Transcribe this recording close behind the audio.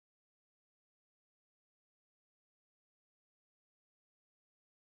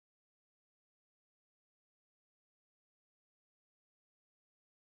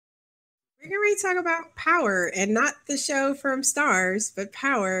We're going to talk about Power, and not the show from Stars, but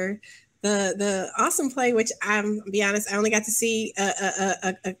Power, the awesome play, which I'm be honest, I only got to see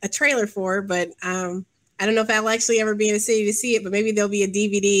a trailer for, but I don't know if I'll actually ever be in a city to see it, but maybe there'll be a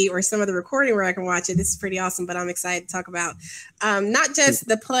DVD or some other recording where I can watch it. This is pretty awesome, but I'm excited to talk about not just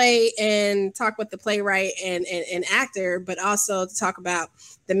the play and talk with the playwright and actor, but also to talk about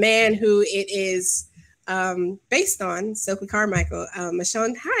the man who it is based on, Stokley Carmichael.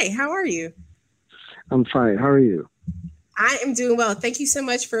 Meshaun, hi, how are you? I'm fine. How are you? I am doing well. Thank you so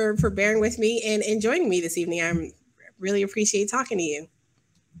much for bearing with me and joining me this evening. I really appreciate talking to you.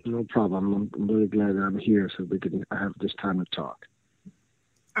 No problem. I'm really glad that I'm here so we can have this time to talk.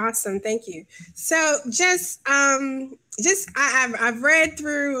 Awesome, thank you. So I've read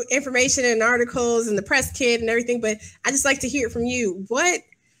through information and articles and the press kit and everything, but I just like to hear it from you. What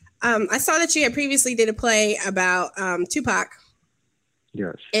I saw that you had previously did a play about Tupac.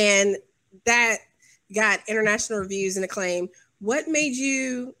 Yes. And that got international reviews and acclaim. What made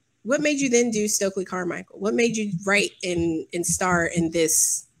you then do Stokley Carmichael? What made you write and star in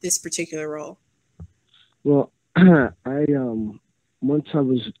this particular role? Well, I once I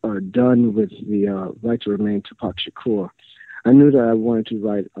was done with the Right to Remain Tupac Shakur, I knew that I wanted to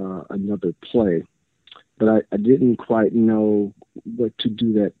write another play, but I didn't quite know what to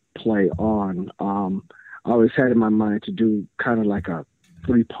do that play on. I always had in my mind to do kind of like a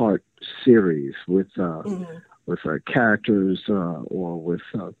 3-part series with characters or with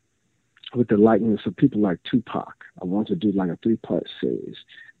the likeness of people like Tupac. I wanted to do like a 3-part series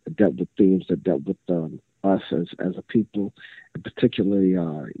that dealt with themes that dealt with us as a people, and particularly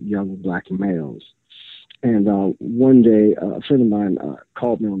young Black males. And one day, a friend of mine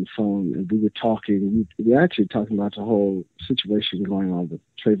called me on the phone, and we were talking. We were actually talking about the whole situation going on with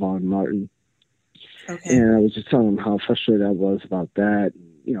Trayvon Martin. Okay. And I was just telling him how frustrated I was about that.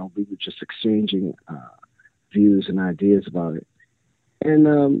 You know, we were just exchanging views and ideas about it.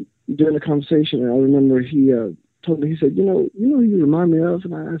 And during the conversation, I remember he told me, he said, you know who you remind me of?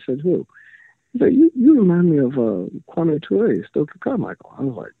 And I said, who? He said, you remind me of Kwame Ture, Stokley Carmichael. I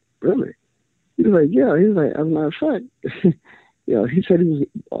was like, really? He was like, yeah. He was like, as a matter of fact, he said he was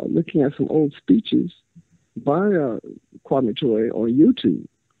looking at some old speeches by Kwame Ture on YouTube.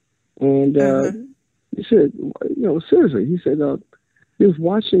 And he said, seriously, he said he was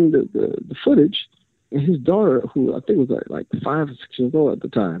watching the footage, and his daughter, who I think was like 5 or 6 years old at the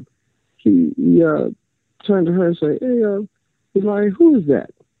time, he turned to her and said, hey, he's like, who is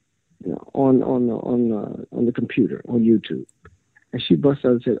that? On the computer, on YouTube. And she busted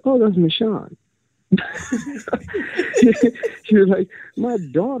out and said, oh, that's Meshaun. She was like, my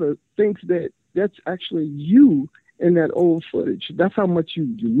daughter thinks that that's actually you in that old footage. That's how much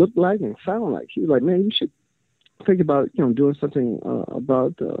you look like and sound like. She was like, man, you should think about, doing something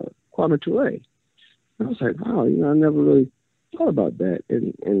about Kwame Ture. And I was like, wow, I never really thought about that.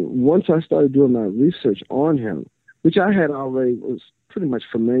 And once I started doing my research on him, which I had already was pretty much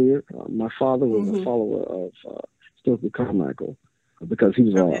familiar. My father was a follower of Stokley Carmichael because he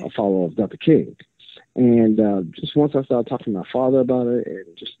was a follower of Dr. King. And just once I started talking to my father about it and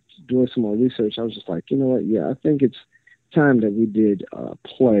just doing some more research, I was just like, you know what? Yeah, I think it's time that we did a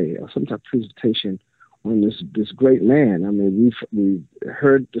play or some type of presentation on this great man. I mean, we've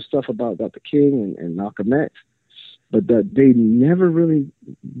heard the stuff about Dr. King and Malcolm X, but that they never really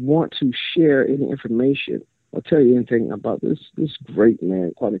want to share any information or tell you anything about this great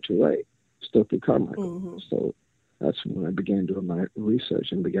man, Kwame Ture, Stokley Carmichael. So that's when I began doing my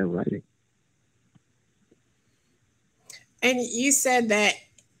research and began writing. And you said that,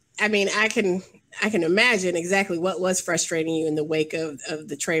 I mean, I can imagine exactly what was frustrating you in the wake of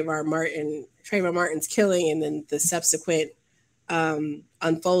the Trayvon Martin's killing, and then the subsequent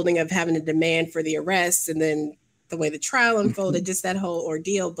unfolding of having a demand for the arrest, and then the way the trial unfolded, just that whole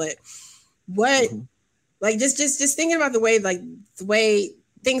ordeal. But what, like, just thinking about the way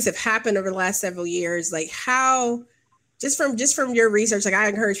things have happened over the last several years, like how, just from your research, like I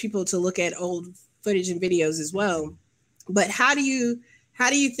encourage people to look at old footage and videos as well. But how do you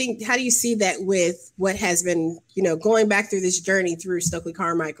see that with what has been, going back through this journey through Stokley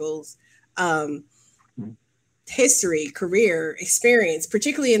Carmichael's history, career, experience,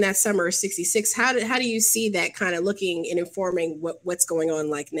 particularly in that summer of '66? How do you see that kind of looking and informing what's going on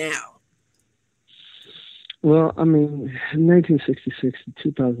like now? Well, I mean, 1966 to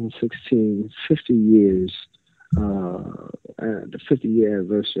 2016, 50 years, the 50-year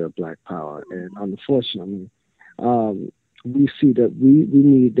anniversary of Black Power, and unfortunately, we see that we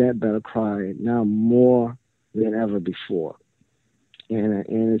need that battle cry now more than ever before. And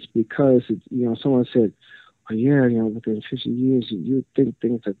it's because, someone said, yeah, within 50 years, you think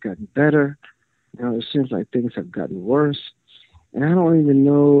things have gotten better. It seems like things have gotten worse. And I don't even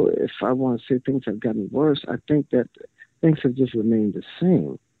know if I want to say things have gotten worse. I think that things have just remained the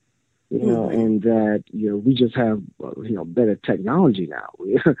same, and that, we just have, better technology now.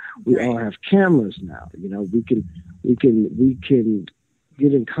 We all have cameras now. We can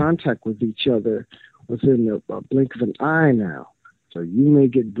get in contact with each other within a blink of an eye now. So you may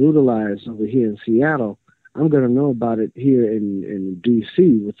get brutalized over here in Seattle. I'm going to know about it here in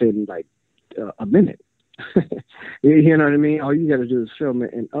D.C. within like a minute. You know what I mean? All you got to do is film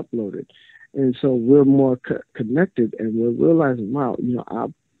it and upload it. And so we're more connected, and we're realizing, wow,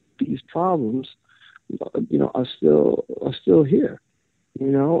 these problems, are still here.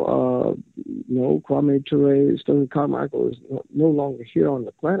 Kwame Ture, Stokley Carmichael is no longer here on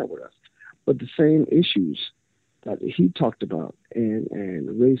the planet with us, but the same issues that he talked about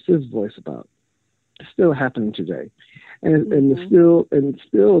and raised his voice about still happening today, and still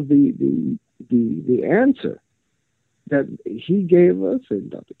the answer that he gave us, and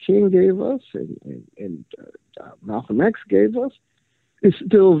Dr. King gave us, and Malcolm X gave us, is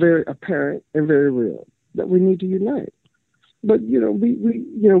still very apparent and very real, that we need to unite. But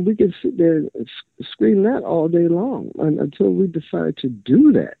we can sit there and scream that all day long until we decide to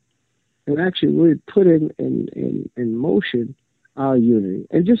do that and actually really put in motion our unity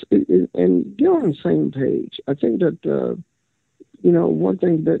and just and get on the same page. I think that one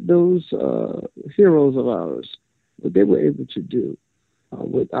thing that those heroes of ours, what they were able to do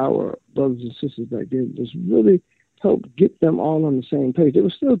with our brothers and sisters back then, was really help get them all on the same page. There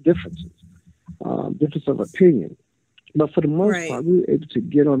were still difference of opinion, but for the most part, we were able to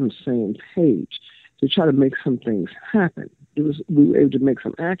get on the same page to try to make some things happen. We were able to make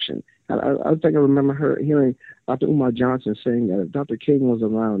some action. I think I remember hearing Dr. Umar Johnson saying that if Dr. King was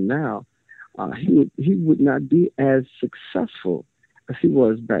around now, he would not be as successful as he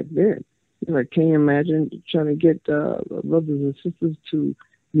was back then. Can you imagine trying to get brothers and sisters to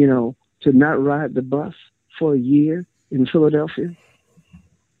not ride the bus for a year in Philadelphia?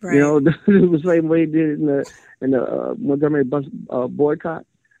 Right. The same way they did in the Montgomery bus boycott,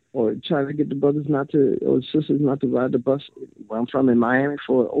 or trying to get the brothers or sisters not to ride the bus where I'm from in Miami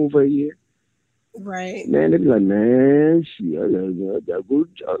for over a year. Right. Man, they'd be like, man, that would work,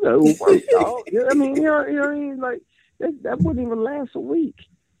 dog. I mean, like that wouldn't even last a week.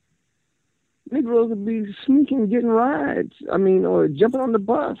 Negroes would be sneaking, getting rides. I mean, or jumping on the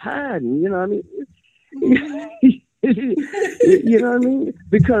bus, hiding. You know what I mean? You know what I mean?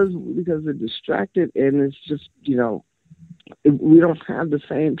 Because they're distracted, and it's just we don't have the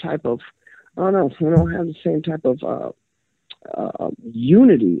same type of we don't have the same type of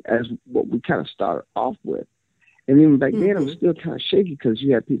unity as what we kind of started off with. And even back then, it was still kind of shaky because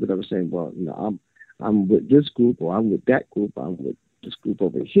you had people that were saying, well, I'm with this group, or I'm with that group, I'm with this group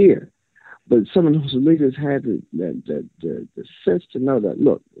over here. But some of those leaders had the sense to know that,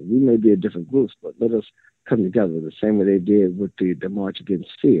 look, we may be a different groups, but let us come together the same way they did with the March Against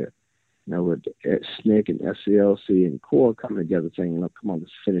Fear. With SNCC and SCLC and CORE coming together saying, look, come on,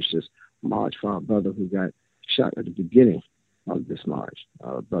 let's finish this march for our brother who got shot at the beginning of this march,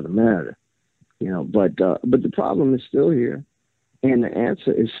 Brother Merida. But the problem is still here, and the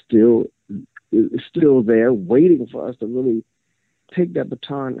answer is still there, waiting for us to really take that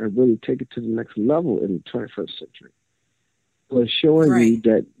baton and really take it to the next level in the 21st century. So showing you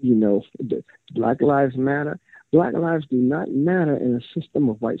that, that Black Lives Matter. Black lives do not matter in a system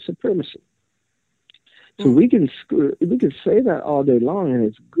of white supremacy. So we can say that all day long, and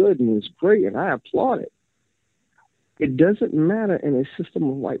it's good and it's great, and I applaud it. It doesn't matter in a system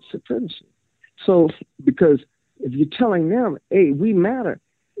of white supremacy. So, because if you're telling them, hey, we matter,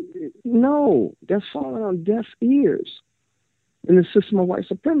 no, that's falling on deaf ears in the system of white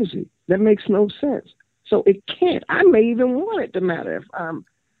supremacy. That makes no sense. So it can't. I may even want it to matter if I'm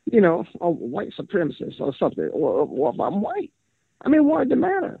a white supremacist or something, or if I'm white. I mean, why does it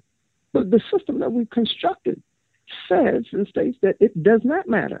matter? But the system that we've constructed says and states that it does not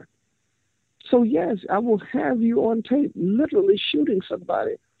matter. So yes, I will have you on tape literally shooting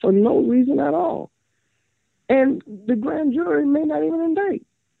somebody for no reason at all. And the grand jury may not even indict.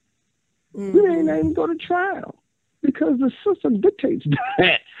 We may not even go to trial because the system dictates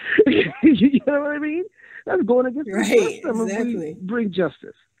that. You know what I mean? That's going against the system if we bring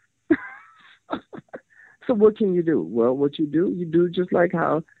justice. So what can you do? Well, what you do just like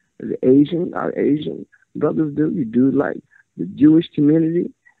how our Asian brothers do. You do like the Jewish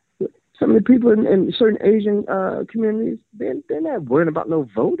community. Some of the people in certain Asian communities, they're not worrying about no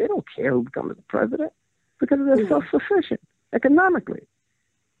vote. They don't care who becomes the president because they're self-sufficient economically.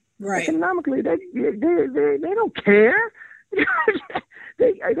 Right. Economically, they don't care.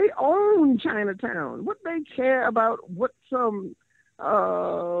 they own Chinatown. What they care about what some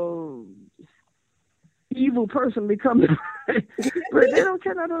evil person becomes? But they don't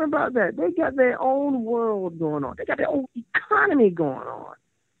care nothing about that. They got their own world going on. They got their own economy going on.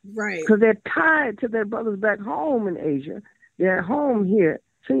 Right. Because they're tied to their brothers back home in Asia. They're at home here.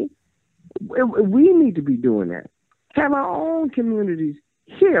 See, we need to be doing that. Have our own communities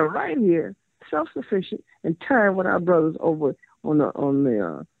here, right here, self-sufficient, and tied with our brothers over on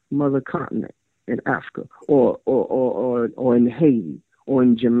the mother continent in Africa, or in Haiti, or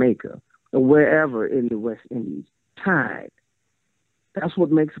in Jamaica, or wherever in the West Indies, tied. That's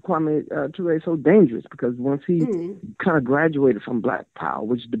what makes Kwame Ture so dangerous, because once he kind of graduated from Black Power,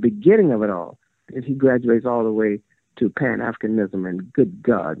 which is the beginning of it all, is he graduates all the way to Pan-Africanism, and good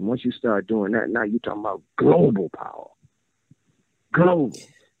God, once you start doing that, now you're talking about global power. Global.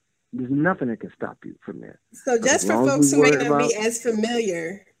 There's nothing that can stop you from there. So just for folks who may not be as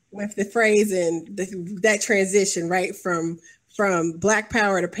familiar with the phrase and that transition, right, from Black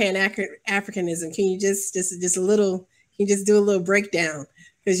Power to Pan-Africanism, can you just a little, can you just do a little breakdown?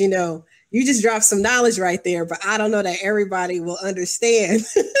 Because, you know, you just dropped some knowledge right there, but I don't know that everybody will understand.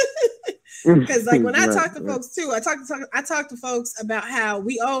 Because like when I talk to folks too, I talk to folks about how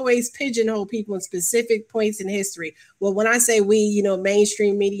we always pigeonhole people in specific points in history. Well, when I say we, you know,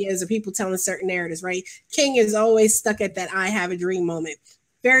 mainstream media is people telling certain narratives, right? King is always stuck at that I have a dream moment.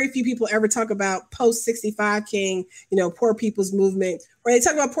 Very few people ever talk about post 65 King, you know, poor people's movement, or they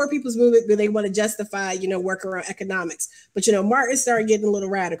talk about poor people's movement, but they want to justify, you know, work around economics. But, you know, Martin started getting a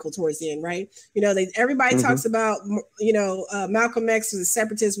little radical towards the end, right? You know, everybody talks about, you know, Malcolm X was a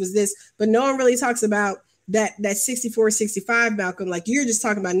separatist, was this, but no one really talks about that 64, 65 Malcolm, like you're just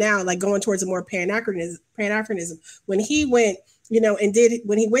talking about now, like going towards a more Pan-Africanism. When he went, you know,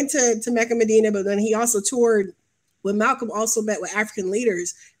 when he went to Mecca, Medina, but then he also toured, when Malcolm also met with African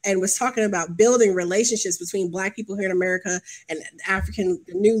leaders and was talking about building relationships between Black people here in America and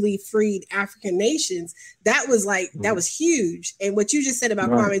newly freed African nations, that was that was huge. And what you just said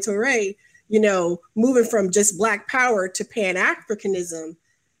about Kwame Ture, you know, moving from just Black Power to Pan-Africanism,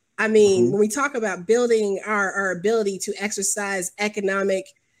 I mean, when we talk about building our ability to exercise economic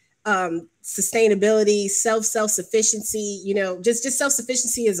sustainability, self-sufficiency, you know, just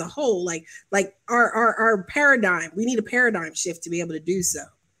self-sufficiency as a whole, like our paradigm, we need a paradigm shift to be able to do so.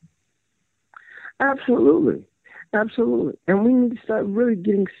 Absolutely. And we need to start really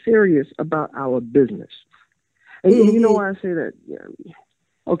getting serious about our business. And you know why I say that? Yeah.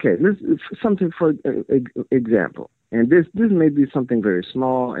 Okay, this is something for example, and this may be something very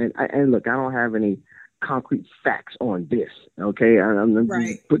small, and look, I don't have any concrete facts on this. Okay, I'm going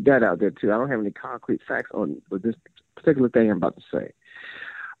to put that out there too. I don't have any concrete facts on this particular thing I'm about to say,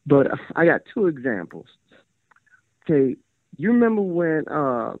 but I got two examples. Okay, you remember when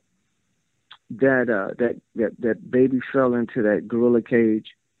that baby fell into that gorilla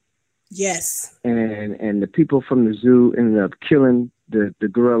cage? Yes. And the people from the zoo ended up killing the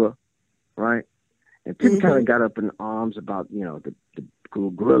gorilla, right? And people kind of got up in arms about, you know, the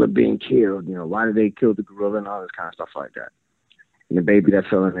gorilla being killed, you know, why did they kill the gorilla and all this kind of stuff like that. And the baby that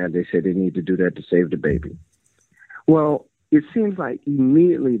fell in there, they said they need to do that to save the baby. Well, it seems like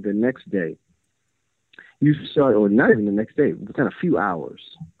immediately the next day, you started, or not even the next day, within a few hours,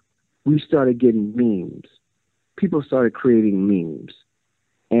 we started getting memes. People started creating memes.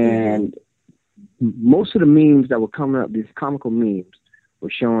 And most of the memes that were coming up, these comical memes, were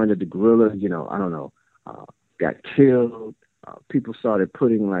showing that the gorilla, you know, I don't know, got killed. People started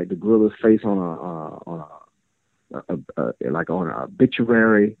putting like the gorilla's face on an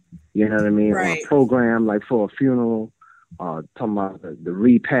obituary, you know what I mean, on a program like for a funeral. Talking about the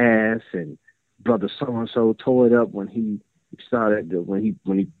repast, and brother so and so tore it up when he started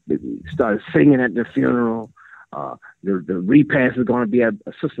singing at the funeral. The repast is going to be at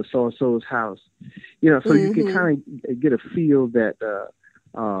a sister so and so's house, you know, so you can kind of get a feel that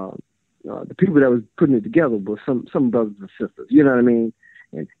the people that was putting it together were some brothers and sisters, you know what I mean?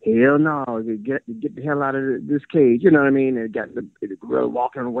 And hell no, get the hell out of this cage, you know what I mean? And got the gorilla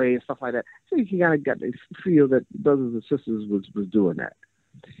walking away and stuff like that. So you kind of got to feel that brothers and sisters was doing that.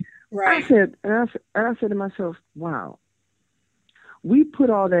 Right. I said to myself, wow, we put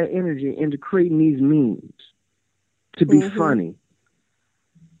all that energy into creating these memes to be funny.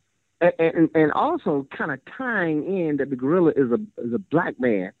 And also kind of tying in that the gorilla is a black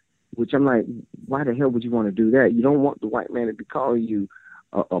man, which I'm like, why the hell would you want to do that? You don't want the white man to be calling you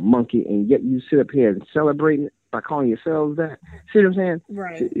a monkey, and yet you sit up here and celebrating it by calling yourselves that. See what I'm saying?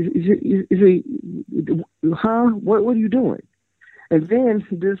 Right. What are you doing? And then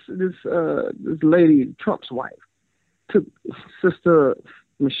this lady, Trump's wife, took Sister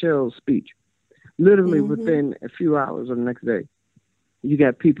Michelle's speech. Literally within a few hours of the next day, you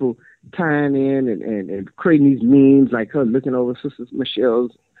got people tying in and creating these memes like her looking over Sister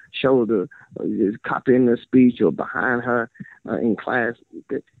Michelle's shoulder, copying her speech, or behind her in class.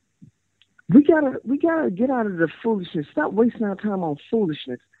 We gotta get out of the foolishness. Stop wasting our time on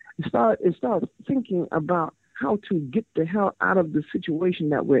foolishness and start thinking about how to get the hell out of the situation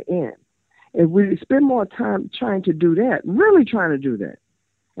that we're in. If we spend more time trying to do that, really trying to do that.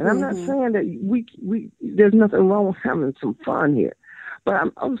 And I'm not saying that we there's nothing wrong with having some fun here, but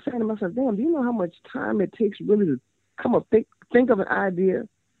I was saying to myself, damn, do you know how much time it takes really to come up, think of an idea,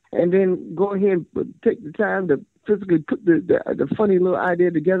 and then go ahead and take the time to physically put the funny little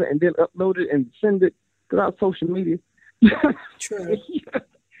idea together and then upload it and send it without social media? True.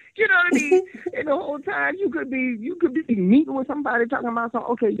 You know what I mean? And the whole time you could be meeting with somebody talking about something.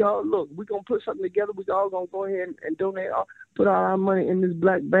 Okay, y'all, look, we're gonna put something together. We all gonna go ahead and donate, put all our money in this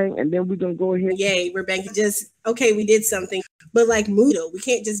black bank, and then we're gonna go ahead. Yay, we're banking. We did something, but like Moodle, we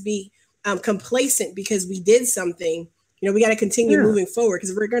can't just be complacent because we did something. You know, we got to continue moving forward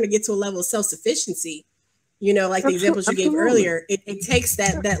because we're going to get to a level of self-sufficiency. You know, like the examples you gave earlier, it takes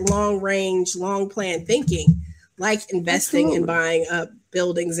that long range, long plan thinking, like investing and buying up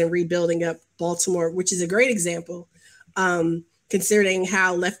buildings and rebuilding up Baltimore, which is a great example, considering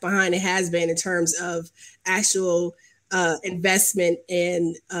how left behind it has been in terms of actual investment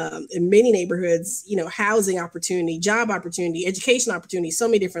in many neighborhoods, you know, housing opportunity, job opportunity, education opportunity, so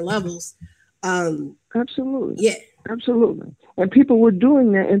many different levels. Absolutely. Yeah. Absolutely. And people were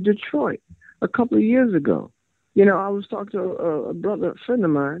doing that in Detroit a couple of years ago. You know, I was talking to a brother, a friend of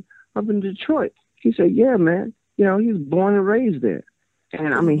mine up in Detroit. He said, yeah, man, you know, he was born and raised there.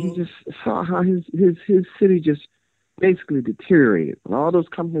 And I mean, he just saw how his city just basically deteriorated. And all those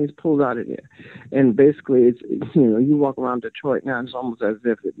companies pulled out of there. And basically, it's, you know, you walk around Detroit now, it's almost as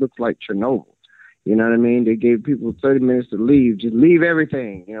if it looks like Chernobyl. You know what I mean? They gave people 30 minutes to leave. Just leave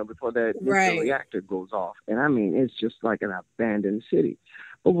everything, you know, before that nuclear reactor goes off. And I mean, it's just like an abandoned city.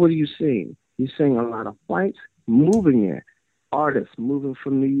 But what are you seeing? You're seeing a lot of whites moving there. Artists moving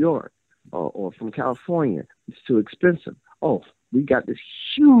from New York or from California. It's too expensive. Oh, we got this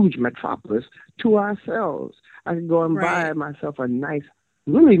huge metropolis to ourselves. I can go and buy myself a nice,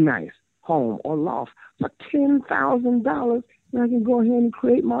 really nice home or loft for $10,000, and I can go ahead and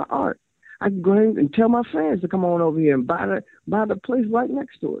create my art. I can go ahead and tell my friends to come on over here and buy the place right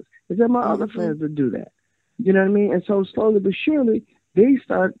next to us. And tell my other friends to do that. You know what I mean? And so slowly but surely, they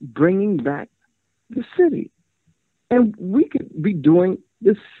start bringing back the city. And we could be doing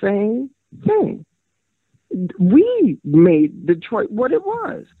the same thing. We made Detroit what it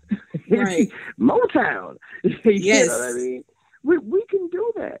was. Right. Motown. Yes. You know what I mean? We can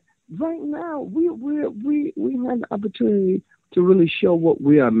do that. Right now, we have the opportunity to really show what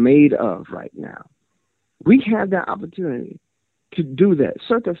we are made of right now. We have that opportunity to do that.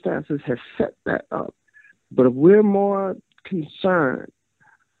 Circumstances have set that up. But if we're more concerned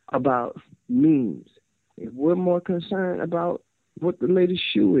about memes, if we're more concerned about what the latest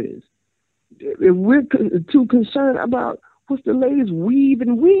shoe is, if we're too concerned about what the latest weave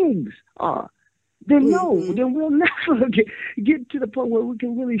and wigs are, then then we'll never get to the point where we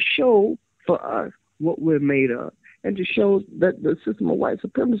can really show for us what we're made of. And to show that the system of white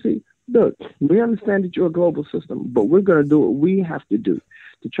supremacy, look, we understand that you're a global system, but we're going to do what we have to do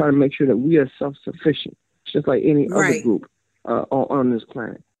to try to make sure that we are self-sufficient, just like any other group on this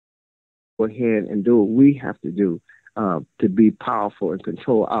planet. Go ahead and do what we have to do to be powerful and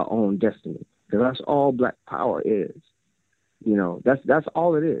control our own destiny. Because that's all Black power is. You know, that's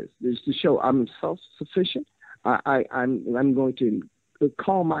all it is to show I'm self-sufficient. I'm going to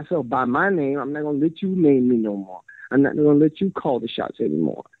call myself by my name. I'm not going to let you name me no more. I'm not going to let you call the shots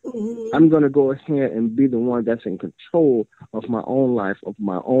anymore. I'm going to go ahead and be the one that's in control of my own life, of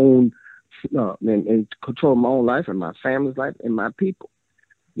my own, and control my own life and my family's life and my people.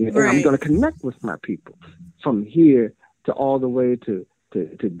 And I'm going to connect with my people from here to all the way to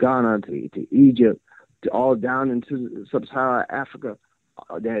Ghana, to Egypt, to all down into sub-Saharan Africa,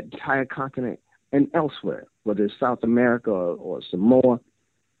 that entire continent, and elsewhere, whether it's South America or Samoa,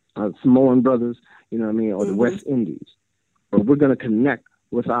 Samoan brothers, you know what I mean, or the West Indies. But we're going to connect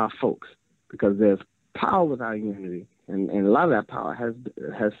with our folks because there's power with our unity, and a lot of that power has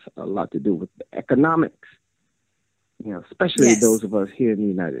a lot to do with economics, you know, especially those of us here in the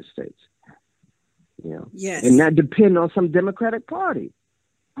United States. You know, and that depend on some Democratic Party.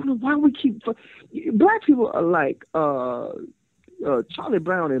 I don't know why we keep Black people are like Charlie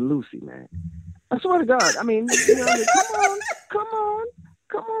Brown and Lucy, man. I swear to God. I mean, you know, come on.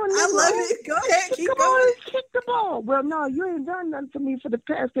 I Nigga. love it. Go ahead, keep Come going. on and kick the ball. Well, no, you ain't done nothing for me for the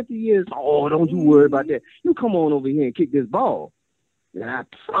past 50 years. Oh, don't you worry about that. You come on over here and kick this ball. And I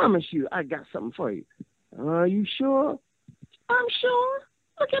promise you, I got something for you. Are you sure? I'm sure.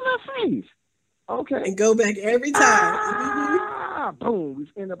 Look at my face. Okay. And go back every time. Boom.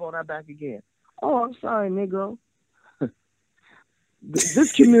 We end up on our back again. Oh, I'm sorry, Negro.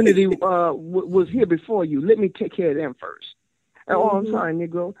 This community was here before you. Let me take care of them first. Oh, I'm sorry,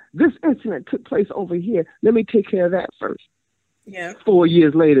 Negro. This incident took place over here. Let me take care of that first. Yeah. 4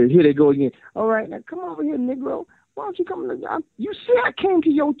 years later, here they go again. All right, now come over here, Negro. Why don't you come? You see, I came to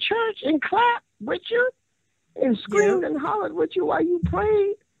your church and clapped with you and screamed and hollered with you while you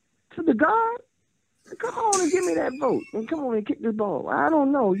prayed to the God. Come on and give me that vote and come on and kick this ball. I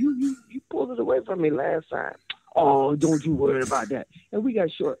don't know. You pulled it away from me last time. Oh, don't you worry about that. And we got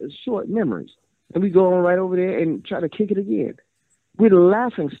short memories. And we go on right over there and try to kick it again. We're the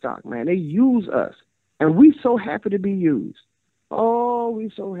laughing stock, man. They use us. And we so happy to be used. Oh,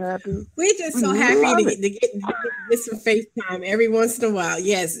 we so happy. We're just so happy to get some FaceTime every once in a while.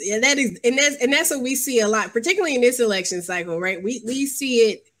 Yes. And that's what we see a lot, particularly in this election cycle, right? We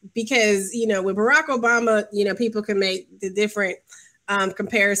see it because, you know, with Barack Obama, you know, people can make the different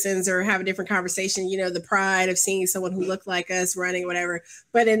comparisons or have a different conversation, you know, the pride of seeing someone who looked like us running, whatever.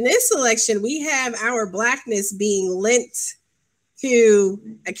 But in this election, we have our Blackness being lent to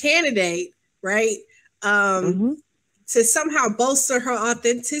a candidate, right? To somehow bolster her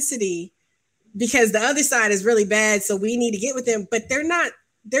authenticity because the other side is really bad. So we need to get with them, but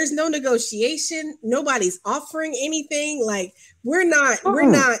there's no negotiation. Nobody's offering anything. Like we're not,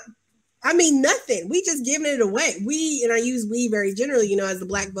 I mean, nothing. We just giving it away. And I use we very generally, you know, as the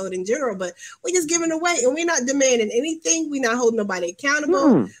Black vote in general, but we just giving it away and we're not demanding anything. We're not holding nobody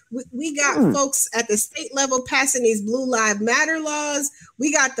accountable. We got folks at the state level passing these Blue Lives Matter laws.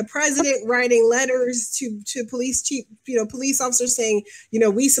 We got the president writing letters to police chief, you know, police officers saying, you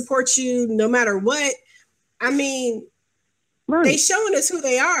know, we support you no matter what. I mean, they showing us who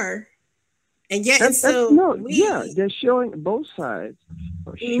they are. And yet, they're showing both sides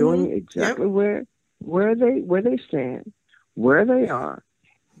are showing exactly where they stand, where they are.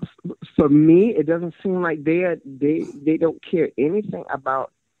 For me, it doesn't seem like they don't care anything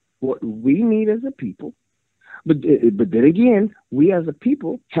about what we need as a people. But then again, we as a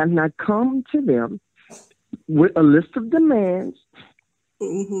people have not come to them with a list of demands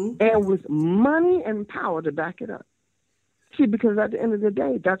and with money and power to back it up. See, because at the end of the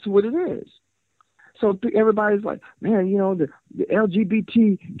day, that's what it is. So everybody's like, man, you know, the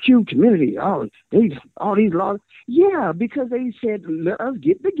LGBTQ community, all these laws. Yeah, because they said, let us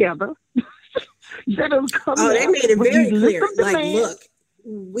get together. Let us come they made it very clear. Like, look,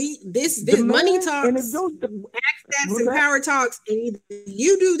 this money talks, access and power talks, and either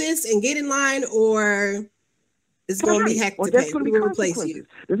you do this and get in line or it's going to be heck to pay. We will replace you.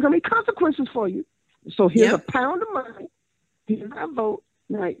 There's going to be consequences for you. So here's a pound of money. Here's our vote.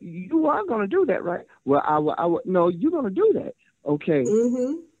 Now, you are going to do that, right? Well, I will. No, you're going to do that. Okay.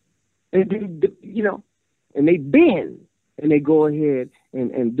 And they, you know, and they bend and they go ahead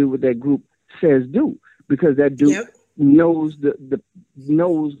and do what that group says do because that group knows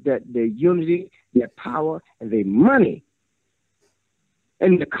knows that their unity, their power, and their money,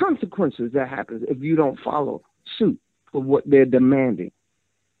 and the consequences that happens if you don't follow suit for what they're demanding.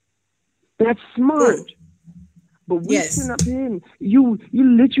 That's smart. But we sitting up here and you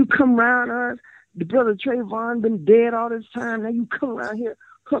let you come around us. The brother Trayvon been dead all this time. Now you come around here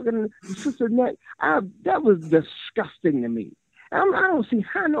hugging the sister's neck. That was disgusting to me. I don't see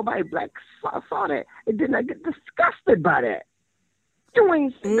how nobody black saw that. It did not get disgusted by that. You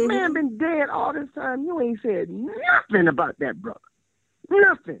ain't the man been dead all this time. You ain't said nothing about that brother.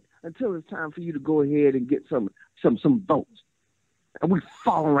 Nothing until it's time for you to go ahead and get some votes. And we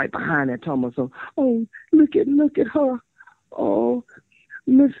falling right behind that, talking about so. Oh, look at her. Oh,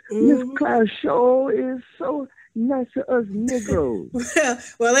 Miss Claire Shaw is so nice to us Negroes.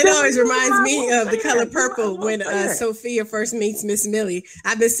 Well, it always reminds me of The Color Purple when Sophia first meets Miss Millie.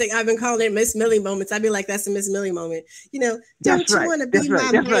 I've been calling it Miss Millie moments. I'd be like, that's a Miss Millie moment. You know, don't you want to be my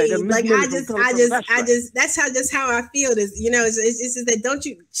maid? Like that's how I feel. This, you know, it's just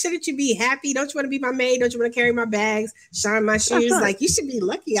that shouldn't you be happy? Don't you want to be my maid? Don't you want to carry my bags, shine my shoes? Like you should be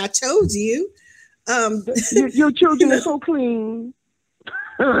lucky I chose you. Your children are so clean.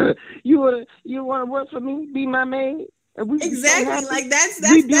 You want to work for me? Be my maid? Exactly. Like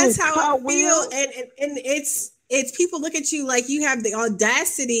that's how I feel. And it's people look at you like you have the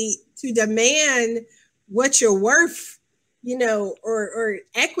audacity to demand what you're worth, you know, or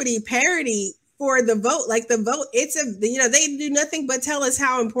equity, parity for the vote. Like the vote, they do nothing but tell us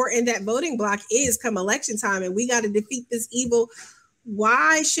how important that voting block is come election time, and we got to defeat this evil.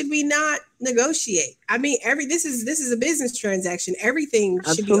 Why should we not negotiate? I mean, this is a business transaction. Everything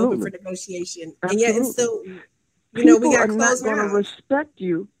should be open for negotiation, and yet it's still, we got closed mouths. People are not going to respect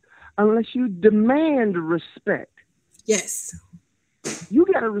you unless you demand respect. Yes, you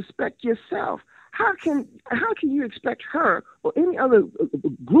got to respect yourself. How can you expect her or any other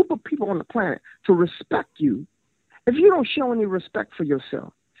group of people on the planet to respect you if you don't show any respect for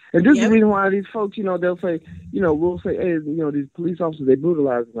yourself? And this is the reason why these folks, they'll say, we'll say, hey, these police officers, they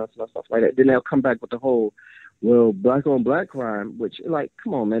brutalize us and stuff like that. Then they'll come back with the whole, well, black on black crime, which, like,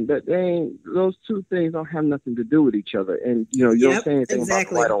 come on, man, those two things don't have nothing to do with each other. And, you don't say anything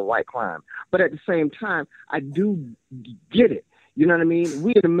about white on white crime. But at the same time, I do get it. You know what I mean?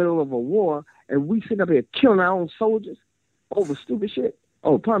 We're in the middle of a war, and we sit up here killing our own soldiers over stupid shit.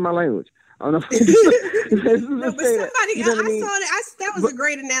 Oh, pardon my language. I don't know. No, but somebody, I saw that. That was a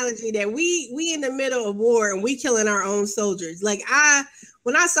great analogy. That we in the middle of war and we killing our own soldiers. Like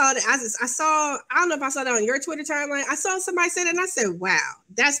when I saw that, I don't know if I saw that on your Twitter timeline. I saw somebody say that, and I said, "Wow,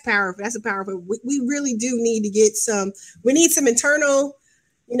 that's powerful. That's a powerful. We really do need to get some. We need some internal,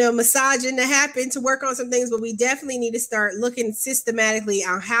 massaging to happen to work on some things, but we definitely need to start looking systematically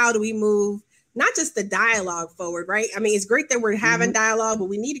on how do we move." Not just the dialogue forward, right? I mean, it's great that we're having dialogue, but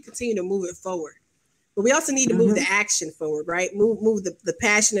we need to continue to move it forward. But we also need to move the action forward, right? Move the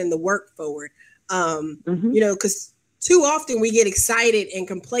passion and the work forward. Because too often we get excited and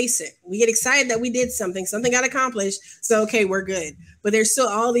complacent. We get excited that we did something got accomplished. So, okay, we're good. But there's still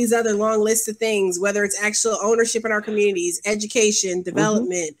all these other long lists of things, whether it's actual ownership in our communities, education,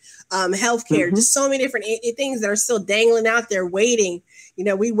 development, healthcare, just so many different things that are still dangling out there waiting.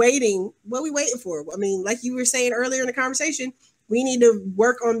 We waiting. What are we waiting for? I mean, like you were saying earlier in the conversation, we need to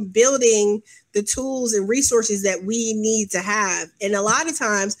work on building the tools and resources that we need to have. And a lot of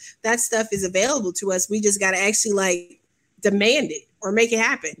times that stuff is available to us. We just got to actually demand it or make it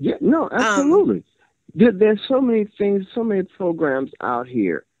happen. Yeah, no, absolutely. There's so many things, so many programs out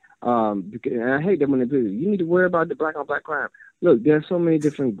here. And I hate that when they do, you need to worry about the black on black crime. Look, there's so many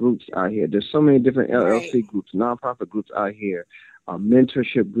different groups out here. There's so many different LLC groups, nonprofit groups out here.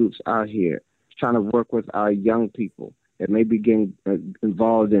 Mentorship groups out here trying to work with our young people that may be getting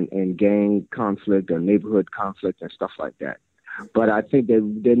involved in gang conflict or neighborhood conflict and stuff like that. But I think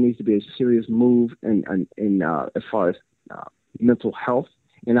that there needs to be a serious move in as far as mental health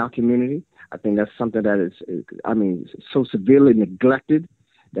in our community. I think that's something that is so severely neglected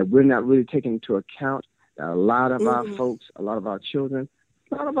that we're not really taking into account that a lot of our folks, a lot of our children,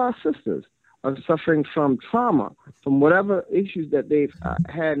 a lot of our sisters are suffering from trauma, from whatever issues that they've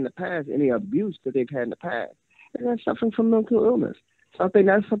had in the past, any abuse that they've had in the past, and they're suffering from mental illness. So I think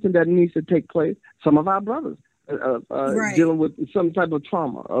that's something that needs to take place. Some of our brothers dealing with some type of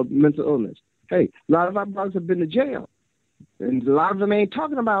trauma or mental illness. Hey, a lot of our brothers have been to jail, and a lot of them ain't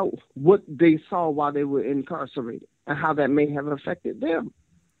talking about what they saw while they were incarcerated and how that may have affected them.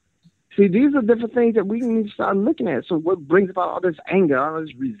 See, these are different things that we need to start looking at. So what brings about all this anger, all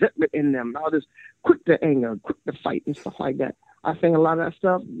this resentment in them, all this quick to anger, quick to fight and stuff like that? I think a lot of that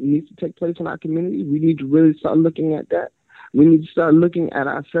stuff needs to take place in our community. We need to really start looking at that. We need to start looking at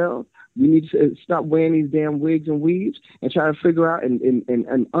ourselves. We need to stop wearing these damn wigs and weaves and try to figure out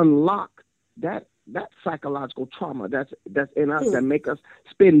and unlock that psychological trauma that's in us that make us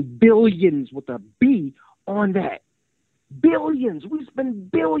spend billions with a B on that. Billions. We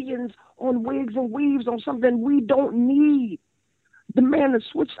spend billions on wigs and weaves on something we don't need. The man has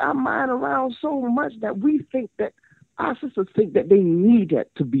switched our mind around so much that we think that our sisters think that they need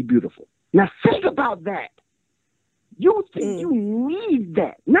that to be beautiful. Now think about that. You think you need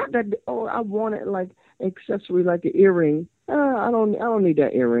that. Not that, I want it like accessory, like an earring. I don't need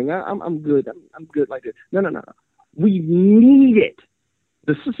that earring. I'm good. I'm good like this. No. We need it.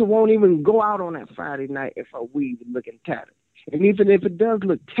 The sister won't even go out on that Friday night if her weave is looking tattered. And even if it does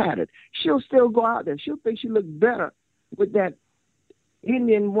look tattered, she'll still go out there. She'll think she looks better with that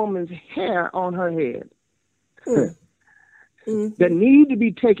Indian woman's hair on her head that need to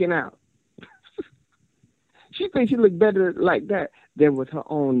be taken out. She thinks she looks better like that than with her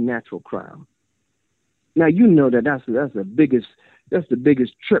own natural crown. Now you know that's the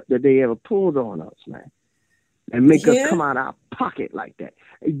biggest trip that they ever pulled on us, man. And make us come out of our pocket like that.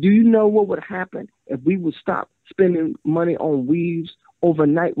 Do you know what would happen if we would stop spending money on weaves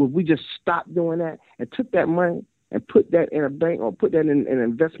overnight? Would we just stop doing that and took that money and put that in a bank or put that in an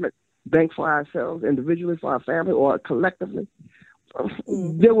investment bank for ourselves, individually, for our family, or collectively?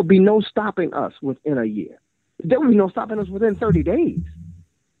 There would be no stopping us within a year. There would be no stopping us within 30 days.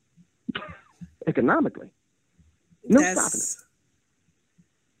 economically. No stopping it.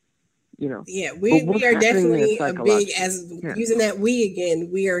 Yeah, we are definitely a big, as using that "we" again,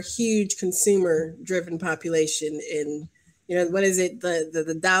 we are a huge consumer driven population. And what is it,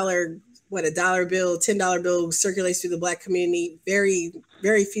 the dollar, what, a dollar bill, $10 bill circulates through the Black community very,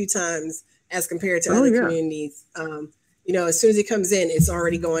 very few times as compared to other communities. As soon as it comes in, it's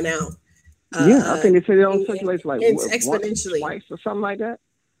already going out. I think they say it only circulates like exponentially, twice or something like that.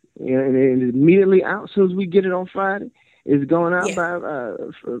 And immediately out. As soon as we get it on Friday, it's going out by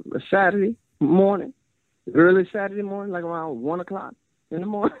Saturday morning, early Saturday morning, like around 1 o'clock in the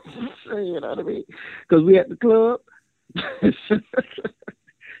morning. You know what I mean? Because we at the club. You know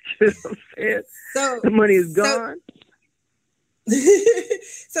what I'm saying? So the money is gone.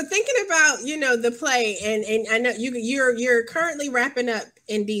 So thinking about the play, and I know you're currently wrapping up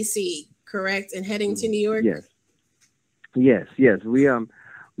in DC, correct, and heading to New York. Yes. We have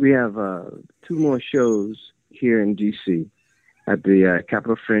 2 more shows here in DC at the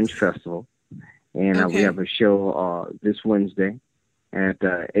Capitol Fringe Festival, and we have a show this Wednesday at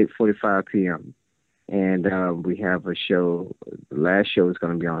 8:45 p.m. And we have a show. The last show is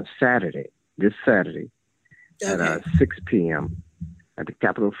going to be on this Saturday, at 6 p.m. at the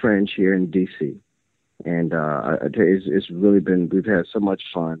Capitol Fringe here in DC. And it's really been, we've had so much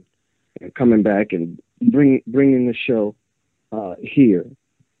fun coming back and bringing the show here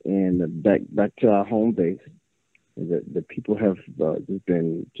and back to our home base. The people have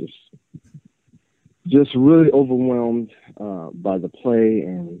been just really overwhelmed by the play,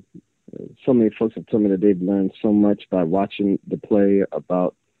 and so many folks have told me that they've learned so much by watching the play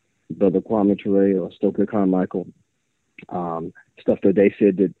about Brother Kwame Ture or Stokley Carmichael, stuff that they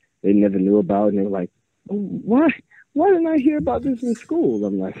said that they never knew about, and they were like, why didn't I hear about this in school?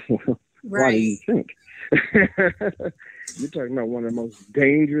 I'm like, well, why do you think? You're talking about one of the most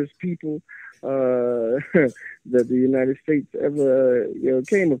dangerous people that the United States ever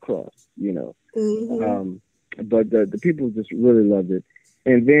came across, Mm-hmm. But the people just really loved it.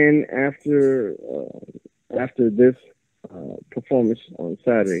 And then after this performance on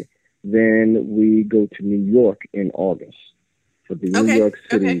Saturday, then we go to New York in August for the New York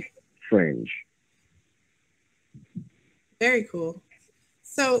City Fringe. Very cool.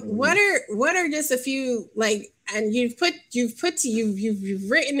 So what are just a few, like, and you've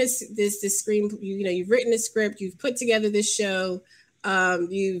written this screen, you've written the script, you've put together this show,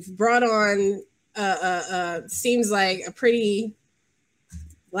 you've brought on seems like a pretty,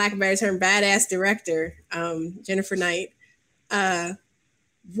 lack of a better term, badass director, Jennifer Knight.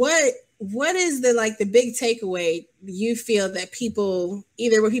 What is the big takeaway you feel that people,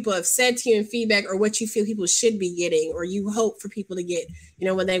 either what people have said to you in feedback or what you feel people should be getting, or you hope for people to get,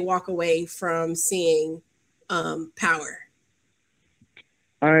 when they walk away from seeing Power?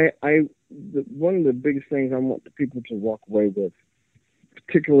 One of the biggest things I want the people to walk away with,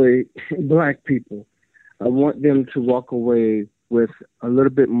 particularly Black people, I want them to walk away with a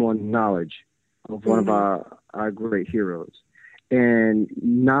little bit more knowledge of one of our great heroes, and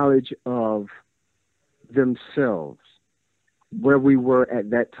knowledge of themselves, where we were at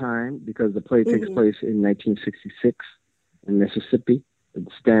that time, because the play takes place in 1966 in Mississippi, the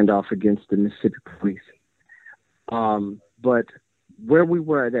standoff against the Mississippi police. But where we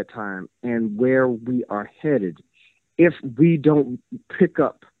were at that time and where we are headed, if we don't pick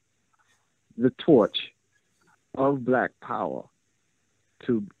up the torch of Black power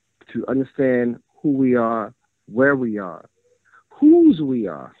to understand who we are, where we are, whose we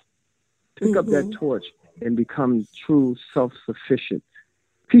are, pick up that torch and become true self-sufficient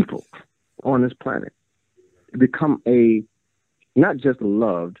people on this planet. Become not just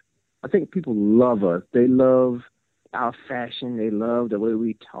loved. I think people love us. They love our fashion. They love the way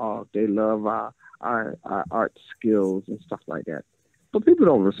we talk. They love our art skills and stuff like that. But people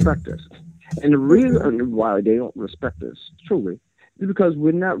don't respect us. And the reason why they don't respect us, truly, is because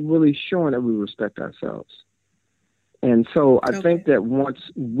we're not really showing that we respect ourselves. And so I think that once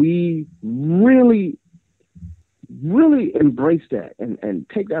we really, really embrace that and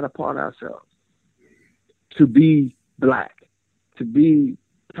take that upon ourselves, to be Black, to be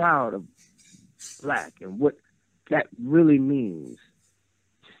proud of Black and what that really means,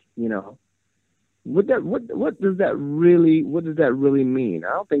 what does that really mean? I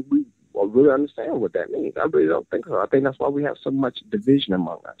don't think we really understand what that means. I really don't think so. I think that's why we have so much division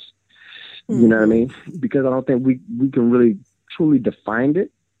among us. You know what I mean? Because I don't think we can really truly define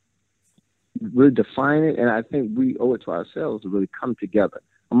it. And I think we owe it to ourselves to really come together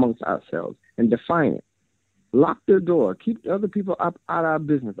amongst ourselves and define it. Lock their door. Keep other people out of our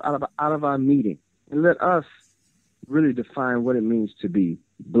business, out of our meeting, and let us really define what it means to be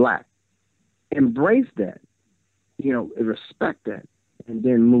Black. embrace that, respect that, and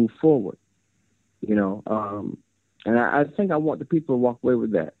then move forward. And I think I want the people to walk away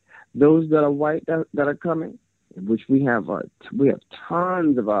with that. Those that are white that are coming, which we have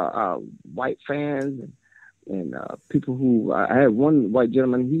tons of our white fans and people who I had one white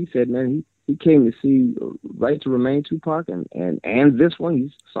gentleman. He said, man, he came to see Right to Remain Tupac and this one.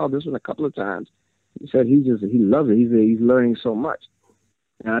 He saw this one a couple of times. He said he loved it. He's learning so much.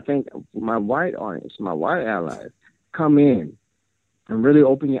 And I think my white audience, my white allies, come in and really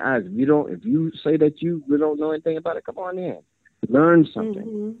open your eyes. If you say that you really don't know anything about it, come on in. Learn something.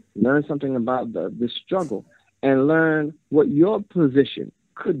 Mm-hmm. Learn something about this struggle, and learn what your position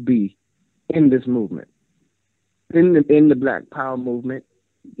could be in this movement, in the Black Power movement.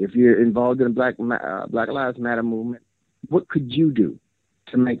 If you're involved in the Black Lives Matter movement, what could you do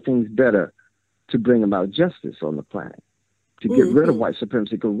to make things better, to bring about justice on the planet, to get rid of white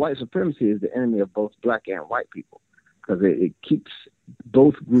supremacy? Because white supremacy is the enemy of both black and white people, because it keeps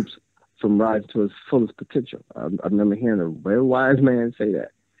both groups from rising to its fullest potential. I remember hearing a very wise man say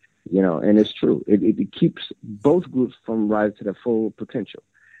that, and it's true. It keeps both groups from rising to their full potential.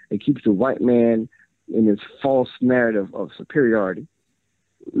 It keeps the white man in his false narrative of superiority,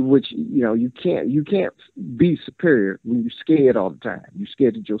 which, you can't be superior when you're scared all the time. You're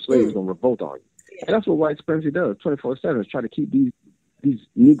scared that your slaves going to revolt on you. And that's what white supremacy does 24/7, is try to keep these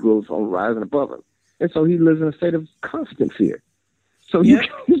Negroes from rising above him. And so he lives in a state of constant fear. So you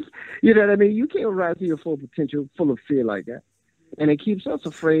know what I mean? You can't rise to your full potential full of fear like that. And it keeps us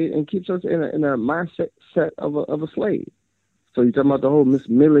afraid and keeps us in a mindset of a slave. So you're talking about the whole Miss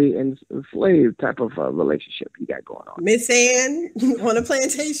Millie and slave type of relationship you got going on. Miss Ann on a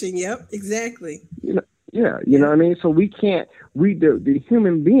plantation. Yep, exactly. You know what I mean? So the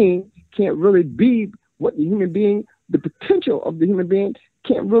human being can't really be what the potential of the human being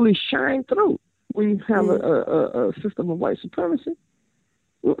can't really shine through when you have a system of white supremacy.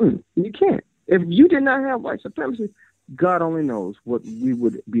 You can't. If you did not have white supremacy, God only knows what we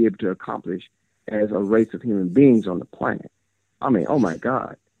would be able to accomplish as a race of human beings on the planet. I mean, oh my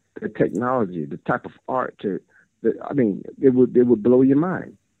God, the technology, the type of art, it would blow your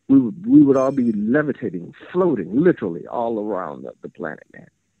mind. We would all be levitating, floating, literally all around the planet, man.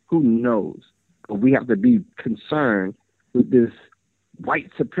 Who knows? But we have to be concerned with this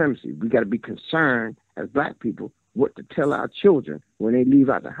white supremacy. We got to be concerned as black people what to tell our children when they leave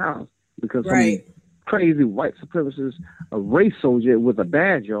out the house, because some crazy white supremacist, a race soldier with a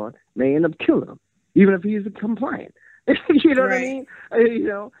badge on, may end up killing them, even if he's compliant. You know what I mean?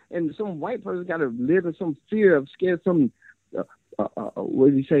 And some white person got to live in some fear of scared some,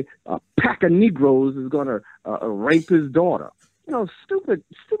 what did he say? A pack of Negroes is going to rape his daughter. Stupid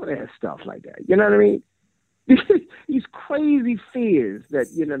ass stuff like that. You know what I mean? These crazy fears that,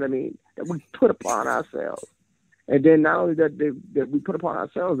 that we put upon ourselves. And then not only that we put upon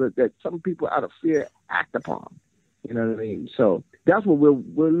ourselves, that some people out of fear act upon. You know what I mean? So that's what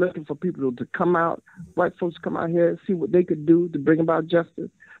we're looking for, people to come out, white folks come out here, see what they could do to bring about justice.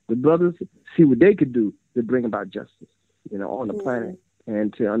 The brothers see what they could do to bring about justice, on the planet,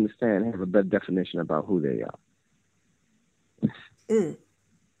 and to understand, have a better definition about who they are.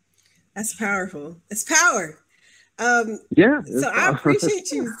 That's powerful. It's power. So I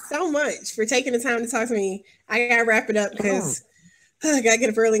appreciate you so much for taking the time to talk to me. I gotta wrap it up because I gotta get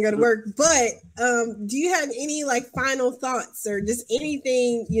up early and go to work. But do you have any final thoughts or just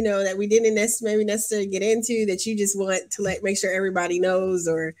anything that we didn't necessarily get into that you just want to make sure everybody knows,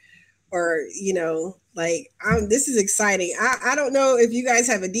 or this is exciting. I don't know if you guys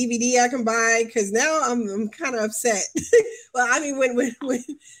have a DVD I can buy, because now I'm kind of upset. Well, I mean,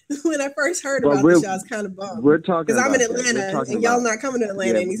 when I first heard about this, I was kind of bummed. We're talking because I'm in Atlanta and y'all not coming to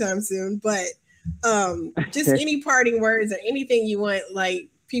Atlanta anytime soon. But just any parting words or anything you want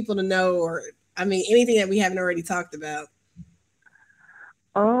people to know, or anything that we haven't already talked about.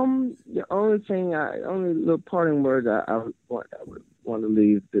 The only little parting word I would want to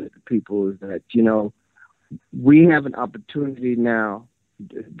leave the people is that we have an opportunity now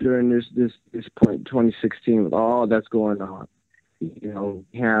during this point, 2016, with all that's going on.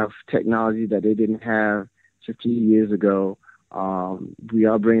 We have technology that they didn't have 50 years ago. We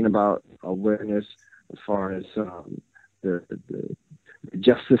are bringing about awareness as far as the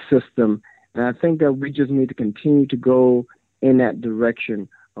justice system, and I think that we just need to continue to go in that direction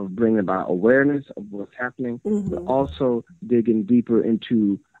of bringing about awareness of what's happening, but also digging deeper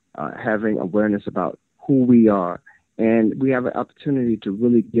into having awareness about who we are. And we have an opportunity to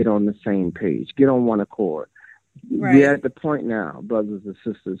really get on the same page, get on one accord. Right. We're at the point now, brothers and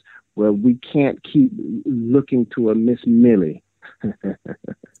sisters, where we can't keep looking to a Miss Millie,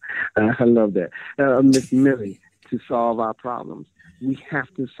 I love that. Miss Millie, to solve our problems, we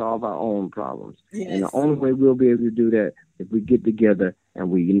have to solve our own problems. Yes. And the only way we'll be able to do that is we get together and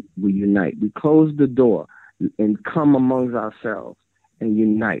we unite. We close the door and come amongst ourselves and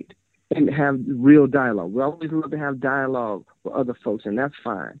unite and have real dialogue. We always love to have dialogue with other folks, and that's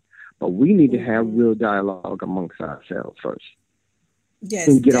fine. But we need to have real dialogue amongst ourselves first. Yes,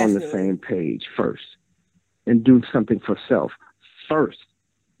 and get definitely. on the same page first and do something for self first.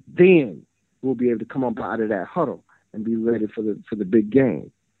 Then we'll be able to come up out of that huddle and be ready for the big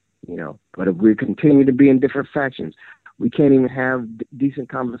game, you know. But if we continue to be in different factions, we can't even have decent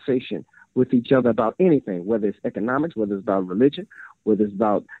conversation with each other about anything, whether it's economics, whether it's about religion, whether it's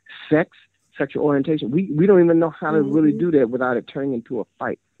about sex, sexual orientation. We don't even know how to really do that without it turning into a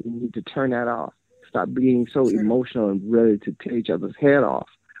fight. We need to turn that off. Stop being so emotional and ready to tear each other's head off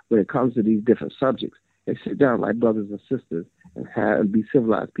when it comes to these different subjects. And sit down like brothers and sisters and be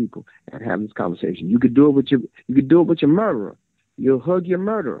civilized people and have this conversation. You could do it with your murderer. You'll hug your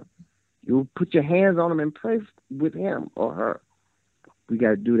murderer. You'll put your hands on him and pray with him or her. We got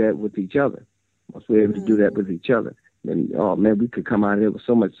to do that with each other. Once we're able to do that with each other, then, oh man, we could come out here with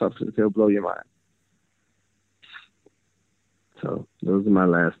so much substance it'll blow your mind. So those are my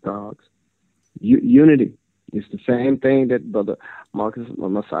last thoughts. Unity. It's the same thing that Brother Marcus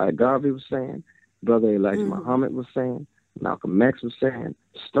Messiah Garvey was saying, Brother Elijah Muhammad was saying, Malcolm X was saying,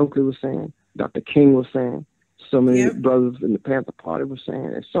 Stokley was saying, Dr. King was saying, so many brothers in the Panther Party were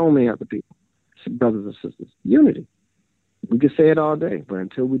saying, and so many other people, brothers and sisters. Unity. We could say it all day, but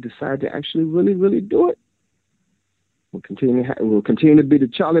until we decide to actually really, really do it, we'll continue to be the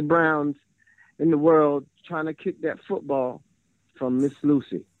Charlie Browns in the world trying to kick that football from Miss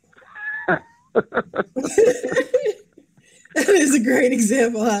Lucy. That is a great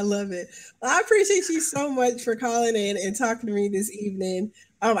example. I love it. Well, I appreciate you so much for calling in and talking to me this evening.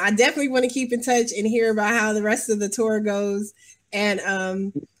 I definitely want to keep in touch and hear about how the rest of the tour goes. And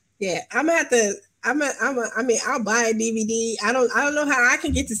yeah, I'm gonna have to. I mean, I'll buy a DVD. I don't know how I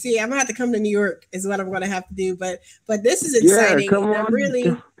can get to see it. I'm gonna have to come to New York is what I'm gonna have to do. But this is exciting. Yeah, come on. I'm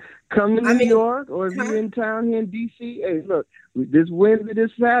really come to New York, or if you're in town here in DC. Hey, look, this Wednesday,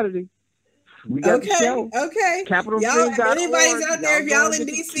 this Saturday. We got the show. Okay. Capital y'all, if anybody's out there, if y'all in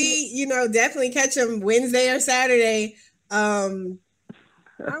DC, you know, definitely catch them Wednesday or Saturday. I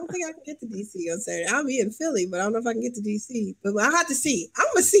don't think I can get to DC on Saturday. I'll be in Philly, but I don't know if I can get to DC. But I'll have to see. I'm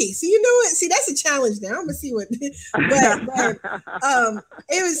gonna see. So you know what? See, that's a challenge now. I'm gonna see what. but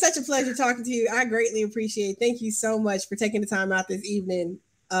it was such a pleasure talking to you. I greatly appreciate it. Thank you so much for taking the time out this evening.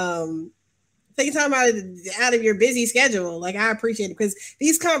 Taking time out of your busy schedule. Like, I appreciate it because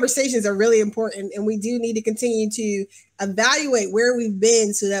these conversations are really important, and we do need to continue to evaluate where we've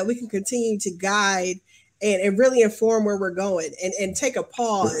been so that we can continue to guide and really inform where we're going and take a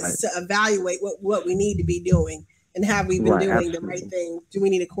pause to evaluate what we need to be doing and have we been doing the right thing? Do we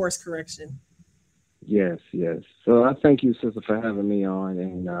need a course correction? Yes. So I thank you, sister, for having me on,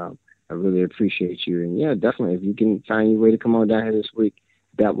 and I really appreciate you. And yeah, definitely, if you can find your way to come on down here this week,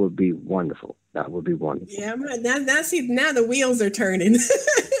 that would be wonderful. That would be wonderful. Yeah, now the wheels are turning.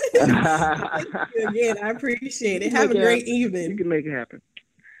 Again, I appreciate it. Have a great evening. You can make it happen.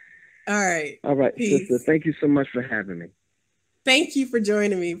 All right. Peace. Sister. Thank you so much for having me. Thank you for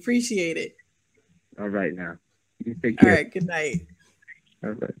joining me. Appreciate it. All right, now. You take care. All right. Good night.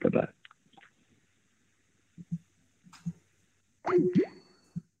 All right. Bye-bye.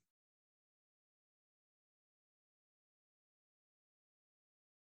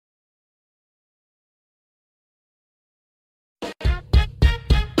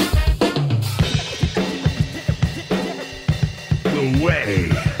 The Way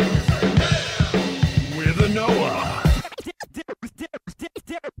with a Noah.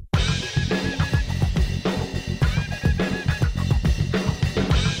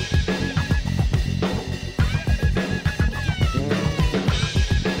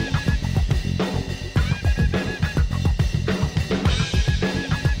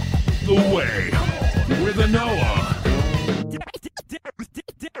 The Way with a Noah.